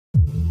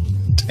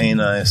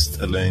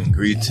Stellan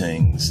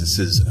greetings. This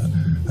is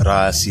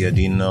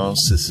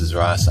Rasiadinos. This is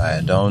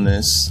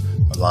Rasiadonis,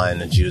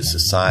 Lion of Judah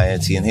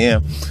Society. And here,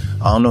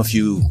 I don't know if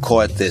you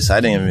caught this. I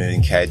didn't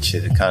even catch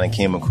it. It kind of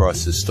came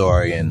across the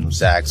story and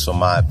was asked for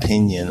my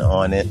opinion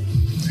on it.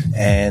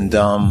 And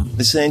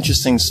it's an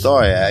interesting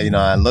story.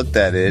 I looked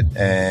at it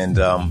and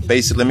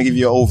basically, let me give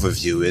you an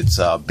overview. It's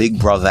Big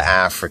Brother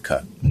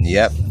Africa.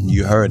 Yep,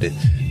 you heard it.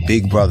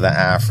 Big Brother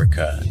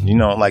Africa.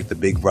 Like the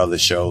Big Brother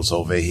shows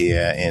over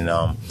here in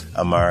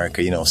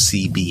America,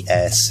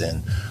 CBS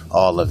and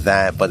all of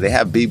that. But they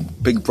have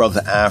Big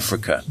Brother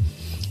Africa.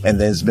 And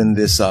there's been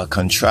this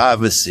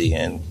controversy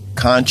and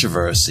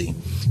controversy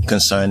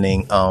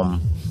concerning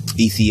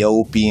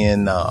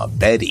Ethiopian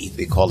Betty.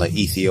 They call her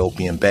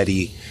Ethiopian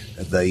Betty.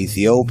 The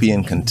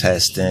Ethiopian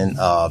contestant,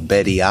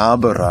 Betty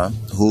Abara,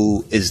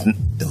 who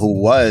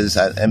was,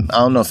 I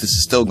don't know if this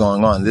is still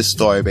going on. This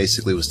story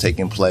basically was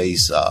taking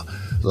place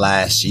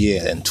last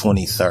year in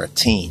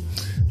 2013.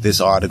 This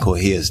article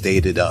here is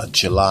dated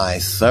July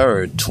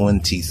 3rd,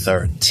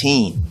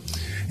 2013.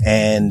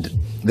 And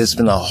there's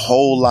been a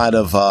whole lot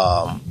of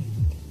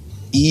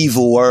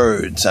evil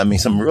words. I mean,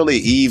 some really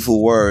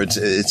evil words.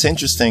 It's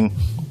interesting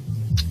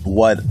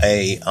what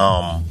a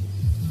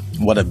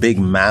big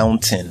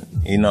mountain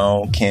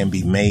can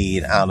be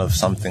made out of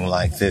something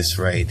like this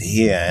right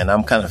here. And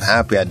I'm kind of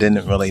happy I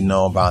didn't really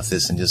know about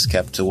this and just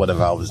kept to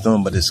whatever I was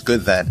doing. But it's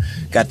good that I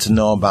got to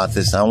know about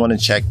this. I want to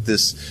check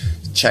this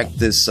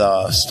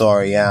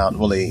story out,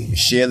 really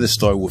share this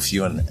story with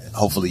you, and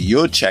hopefully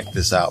you'll check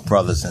this out,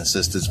 brothers and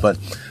sisters. But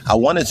I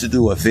wanted to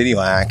do a video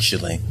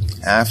actually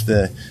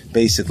after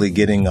basically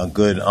getting a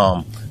good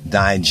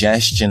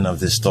digestion of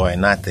this story,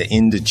 not the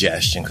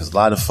indigestion, because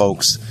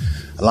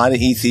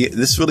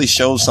this really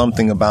shows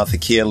something about the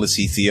careless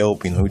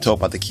Ethiopian. When we talk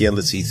about the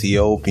careless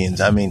Ethiopians,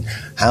 I mean,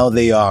 how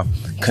they are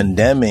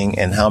condemning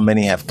and how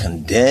many have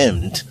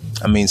condemned.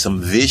 I mean,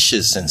 some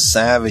vicious and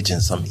savage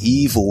and some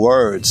evil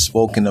words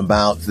spoken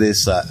about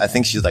this. I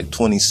think she's like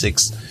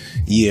 26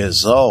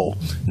 years old.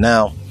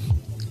 Now,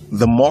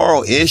 the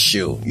moral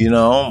issue,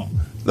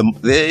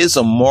 there is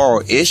a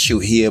moral issue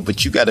here,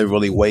 but you got to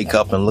really wake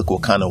up and look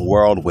what kind of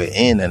world we're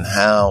in and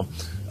how,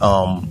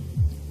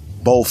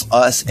 both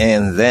us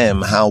and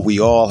them, how we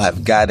all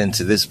have gotten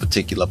to this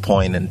particular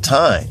point in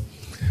time.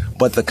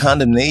 But the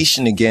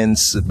condemnation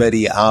against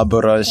Betty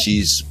Abara,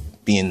 she's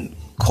being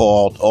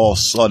called all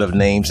sort of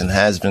names and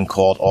has been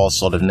called all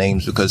sort of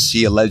names because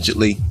she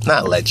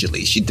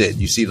she did.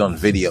 You see it on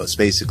video. It's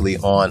basically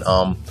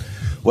on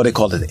what they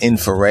call it,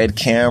 infrared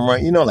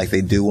camera, like they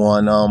do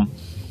on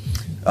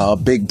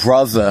Big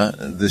Brother,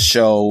 the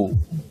show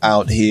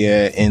out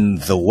here in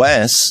the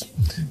West.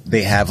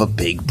 They have a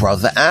Big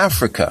Brother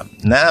Africa.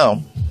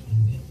 Now,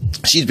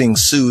 she's being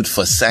sued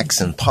for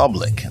sex in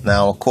public.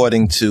 Now,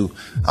 according to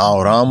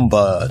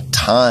Aramba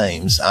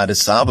Times,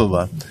 Addis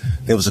Ababa,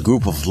 there was a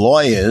group of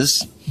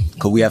lawyers,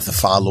 because we have to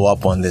follow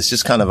up on this,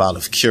 just kind of out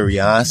of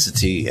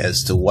curiosity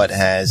as to what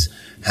has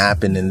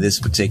happened in this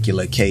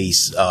particular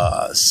case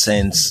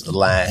since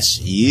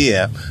last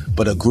year.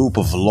 But a group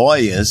of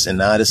lawyers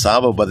in Addis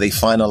Ababa, they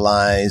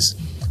finalized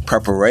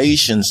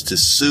preparations to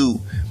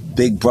sue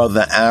Big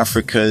Brother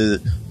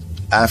Africa's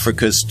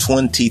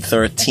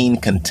 2013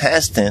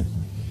 contestant,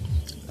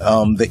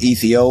 the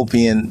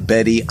Ethiopian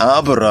Betty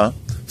Abara,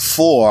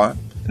 for,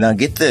 now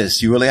get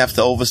this, you really have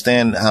to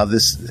understand how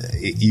this,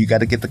 you got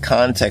to get the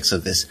context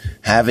of this,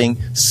 having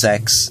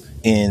sex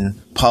in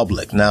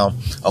public. Now,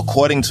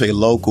 according to a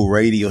local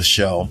radio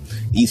show,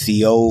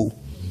 Ethiopian,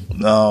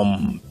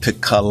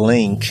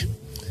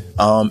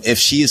 if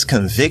she is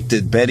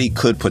convicted, Betty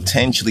could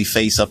potentially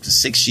face up to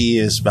 6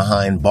 years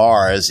behind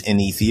bars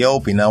in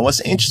Ethiopia. Now, what's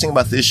interesting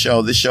about this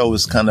show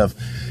is kind of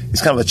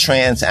a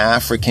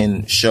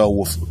trans-African show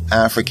with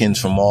Africans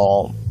from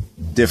all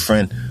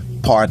different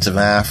parts of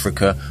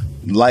Africa,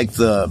 like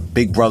the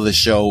Big Brother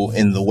show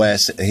in the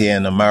West here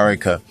in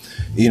America,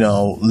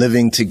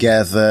 living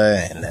together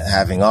and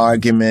having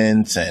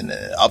arguments and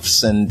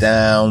ups and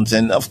downs,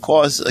 and of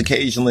course,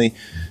 occasionally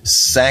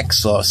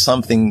sex or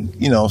something,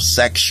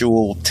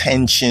 sexual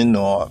tension,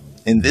 or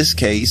in this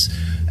case,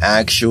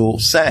 actual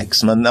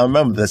sex. Now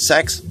remember, the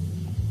sex,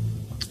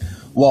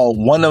 well,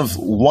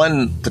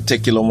 one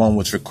particular one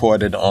was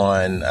recorded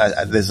on,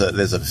 there's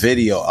a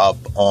video up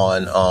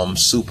on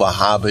Super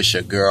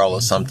Habesha Girl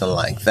or something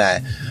like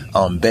that,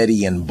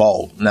 Betty and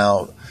Bolt.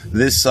 Now,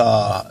 this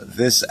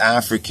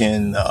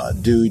African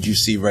dude you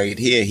see right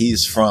here,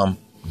 he's from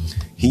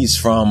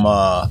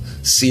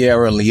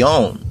Sierra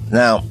Leone.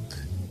 Now,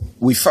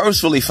 we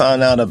first really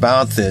found out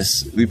about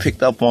this. We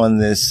picked up on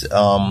this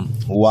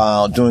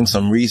while doing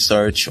some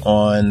research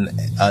on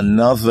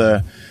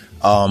another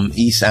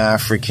East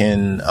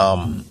African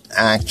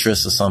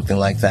actress or something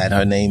like that.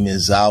 Her name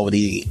is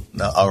Zawadi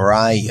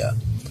Araya.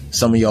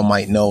 Some of y'all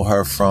might know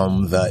her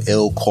from the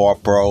Il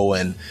Corporo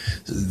and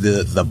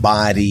the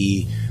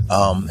Body,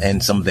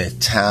 and some of the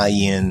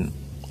Italian,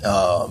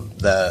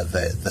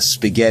 the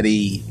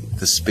spaghetti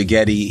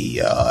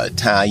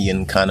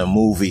Italian kind of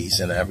movies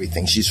and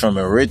everything. She's from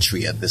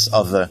Eritrea. This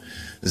other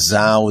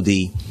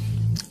Zawadi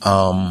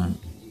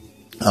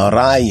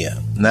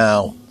Araya.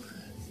 Now,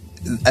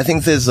 I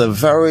think we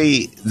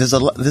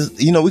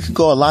could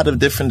go a lot of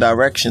different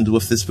directions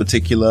with this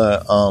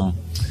particular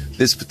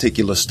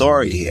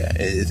story here.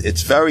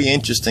 It's very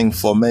interesting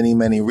for many,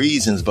 many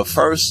reasons. But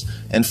first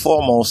and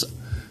foremost,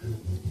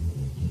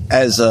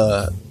 as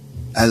a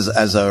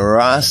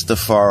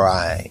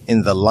Rastafari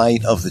in the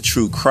light of the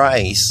true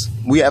Christ,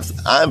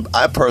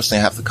 I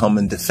personally have to come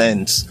in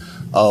defense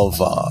of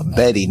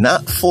Betty,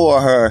 not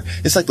for her.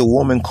 It's like the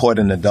woman caught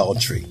in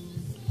adultery,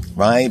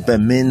 right?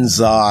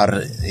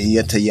 Beminzar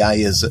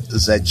yetayaya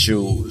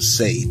zechu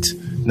sate.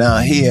 Now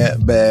here,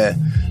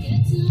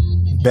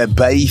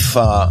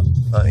 bebeifa,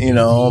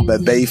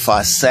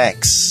 bebeifa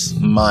sex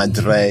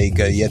madreg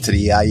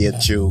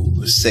yetayaya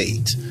chu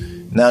sate.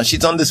 Now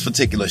she's on this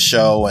particular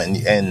show, and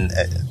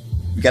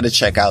you got to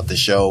check out the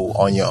show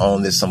on your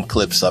own. There's some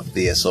clips up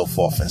there, so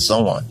forth and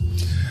so on.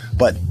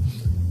 But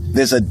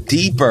there's a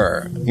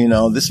deeper,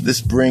 this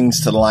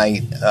brings to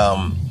light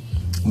the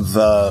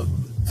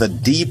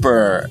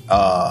deeper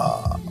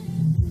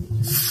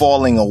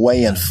falling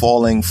away and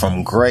falling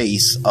from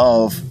grace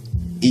of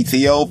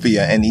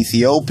Ethiopia and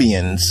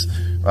Ethiopians,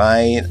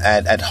 right,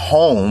 at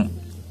home,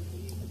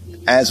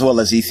 as well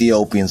as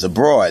Ethiopians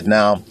abroad.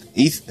 Now,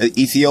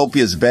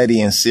 Ethiopia's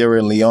Betty and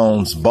Sierra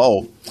Leone's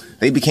Bo,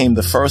 they became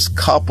the first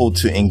couple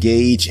to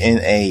engage in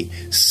a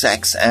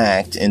sex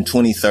act in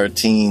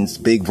 2013's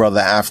Big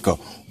Brother Africa.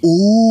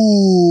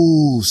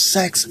 Ooh,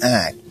 sex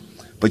act.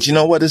 But you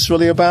know what it's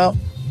really about?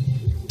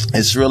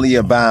 It's really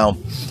about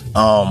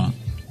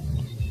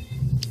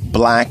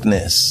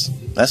blackness.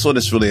 That's what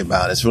it's really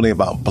about. It's really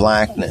about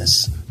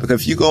blackness.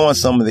 Because if you go on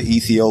some of the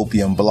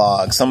Ethiopian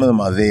blogs, some of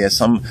them are there.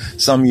 Some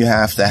you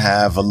have to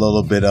have a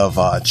little bit of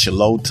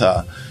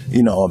Chilota,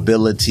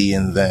 ability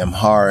in the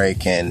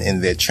Amharic and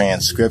in their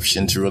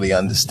transcription to really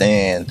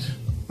understand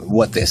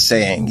what they're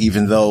saying,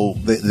 even though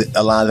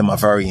a lot of them are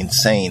very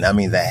insane. I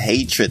mean, the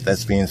hatred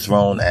that's being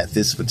thrown at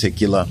this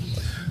particular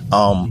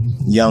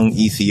young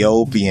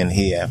Ethiopian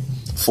here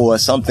for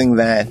something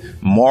that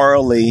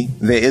morally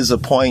there is a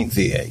point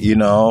there,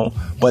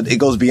 but it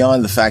goes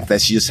beyond the fact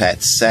that she just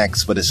had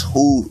sex, but it's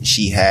who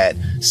she had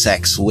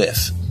sex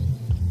with,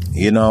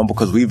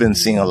 because we've been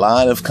seeing a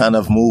lot of kind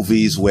of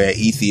movies where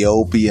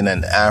Ethiopian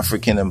and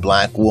African and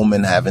black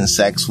women having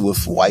sex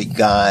with white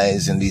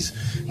guys and these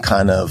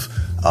kind of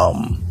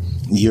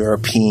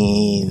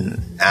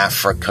European,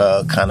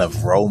 Africa kind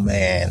of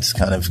romance,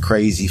 kind of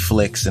crazy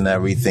flicks and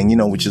everything,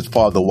 which is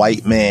part of the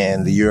white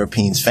man, the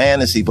European's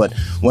fantasy. But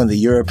when the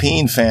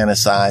European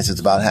fantasizes, it's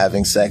about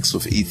having sex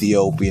with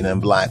Ethiopian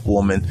and black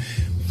women.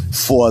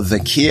 For the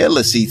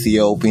careless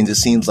Ethiopians, it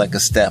seems like a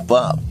step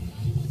up.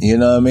 You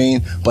know what I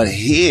mean? But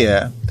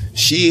here,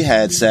 she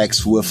had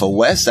sex with a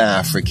West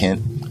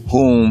African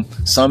whom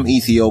some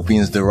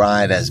Ethiopians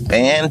deride as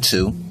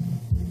Bantu,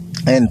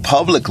 and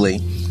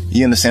publicly,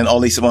 you understand, all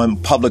these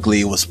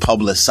publicly it was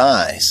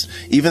publicized.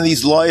 Even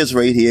these lawyers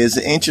right here, it's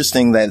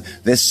interesting that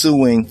they're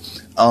suing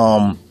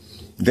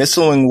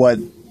what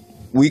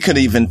we could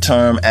even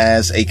term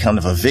as a kind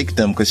of a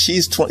victim, because she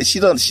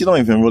don't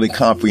even really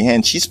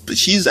comprehend.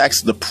 She's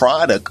actually the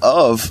product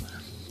of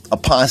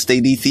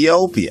apostate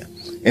Ethiopia.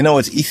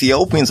 It's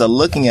Ethiopians are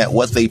looking at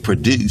what they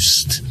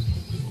produced,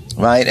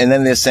 right? And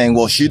then they're saying,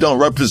 well, she don't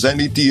represent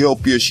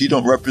Ethiopia. She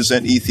don't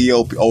represent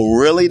Ethiopia. Oh,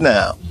 really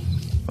now?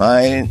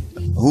 Right?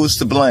 Who's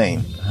to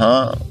blame?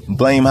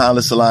 Blame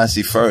Haile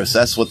Selassie first.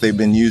 That's what they've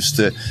been used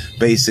to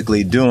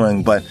basically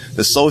doing. But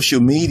the social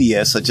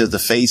media, such as the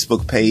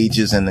Facebook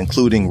pages and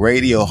including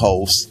radio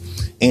hosts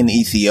in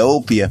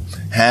Ethiopia,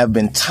 have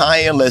been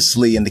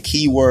tirelessly, and the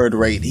key word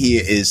right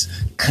here is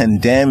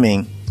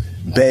condemning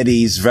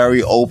Betty's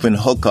very open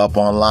hookup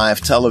on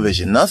live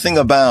television. Nothing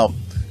about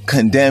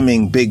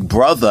condemning Big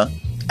Brother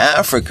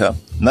Africa.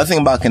 Nothing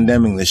about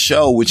condemning the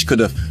show, which could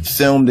have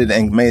filmed it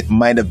and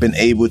might have been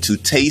able to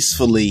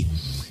tastefully,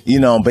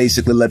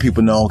 basically let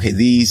people know, okay,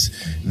 these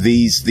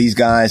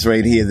guys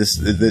right here,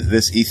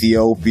 this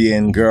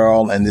Ethiopian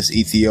girl and this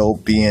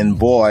Ethiopian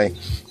boy,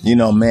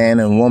 man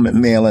and woman,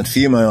 male and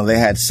female, they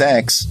had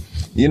sex,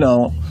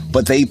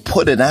 but they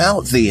put it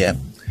out there,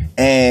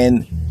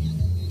 and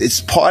it's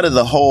part of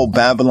the whole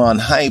Babylon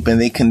hype, and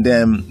they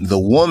condemn the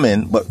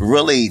woman, but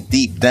really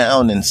deep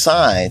down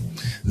inside,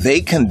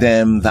 they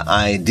condemn the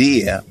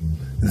idea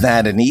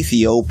that an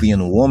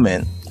Ethiopian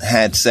woman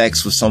had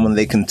sex with someone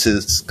they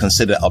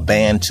consider a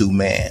Bantu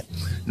man.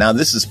 Now,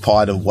 this is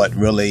part of what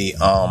really,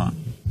 yeah,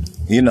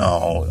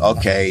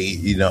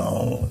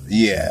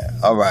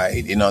 all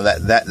right,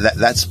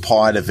 that's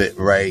part of it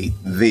right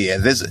there.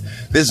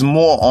 There's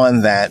more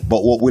on that,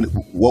 but what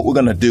we're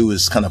gonna do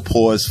is kind of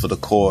pause for the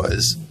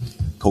cause,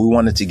 because we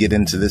wanted to get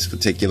into this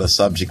particular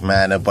subject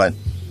matter, but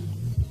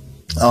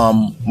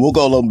we'll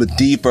go a little bit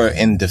deeper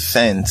in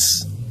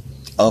defense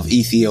of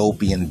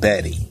Ethiopian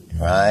Betty,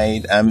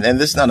 right? And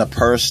this is not a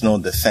personal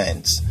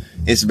defense.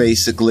 It's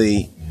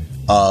basically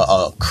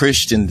a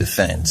Christian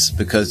defense,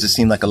 because it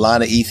seemed like a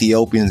lot of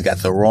Ethiopians got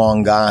the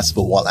wrong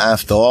gospel. Well,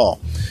 after all,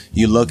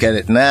 you look at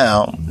it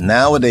now,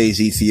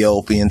 nowadays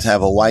Ethiopians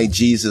have a white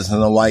Jesus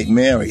and a white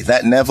Mary.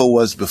 That never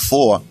was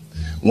before.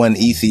 when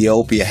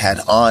Ethiopia had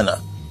honor,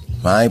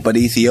 right? But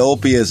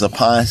Ethiopia is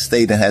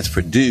apostate and has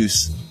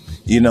produced,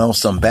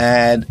 some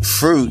bad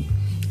fruit.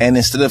 And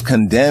instead of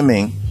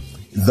condemning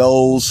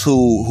those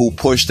who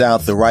pushed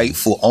out the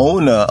rightful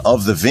owner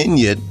of the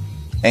vineyard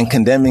and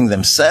condemning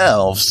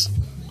themselves,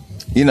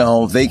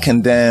 they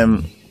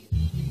condemn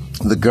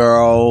the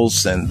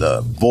girls and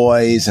the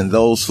boys and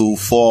those who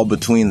fall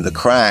between the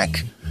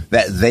crack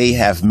that they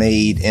have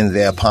made in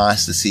their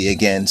apostasy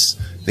against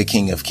the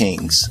King of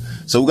Kings.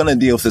 So we're going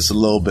to deal with this a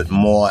little bit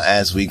more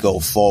as we go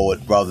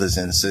forward, brothers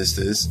and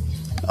sisters.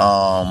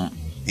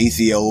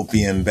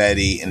 Ethiopian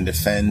Betty in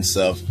defense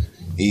of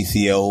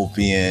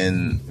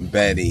Ethiopian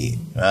Betty,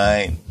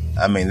 right?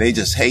 I mean, they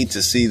just hate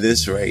to see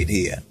this right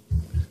here,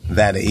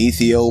 that an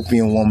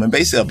Ethiopian woman,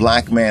 basically a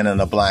black man and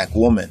a black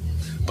woman,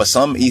 but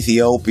some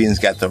Ethiopians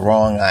got the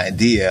wrong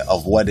idea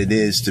of what it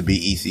is to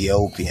be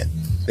Ethiopian.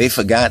 They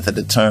forgot that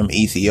the term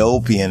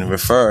Ethiopian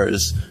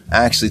refers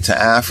actually to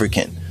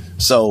African.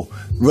 So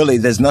really,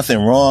 there's nothing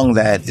wrong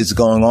that is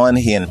going on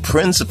here in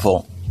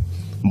principle,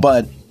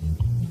 but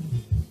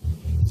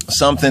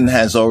something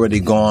has already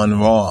gone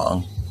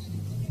wrong,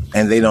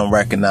 and they don't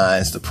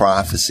recognize the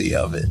prophecy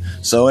of it.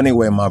 So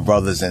anyway, my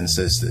brothers and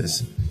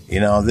sisters,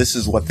 this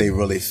is what they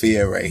really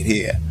fear right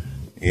here.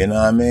 You know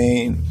what I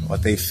mean?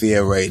 What they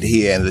fear right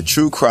here. And the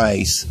true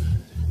Christ,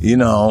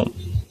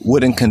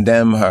 wouldn't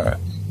condemn her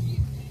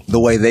the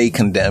way they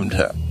condemned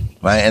her,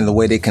 right? And the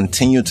way they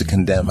continue to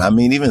condemn her. I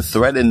mean, even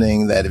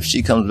threatening that if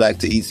she comes back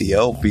to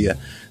Ethiopia,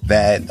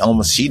 that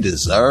almost she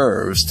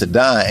deserves to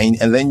die.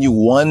 And then you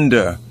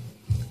wonder,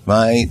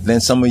 right? Then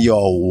some of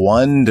y'all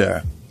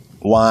wonder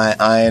why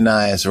I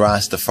as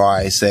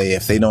Rastafari say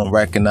if they don't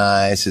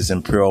recognize His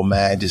Imperial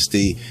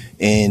Majesty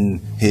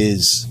in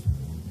His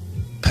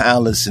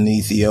palace in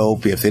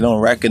Ethiopia, if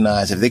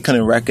they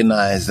couldn't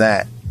recognize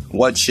that,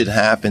 what should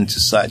happen to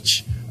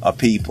such a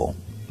people,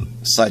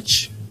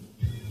 such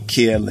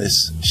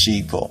careless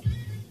sheeple?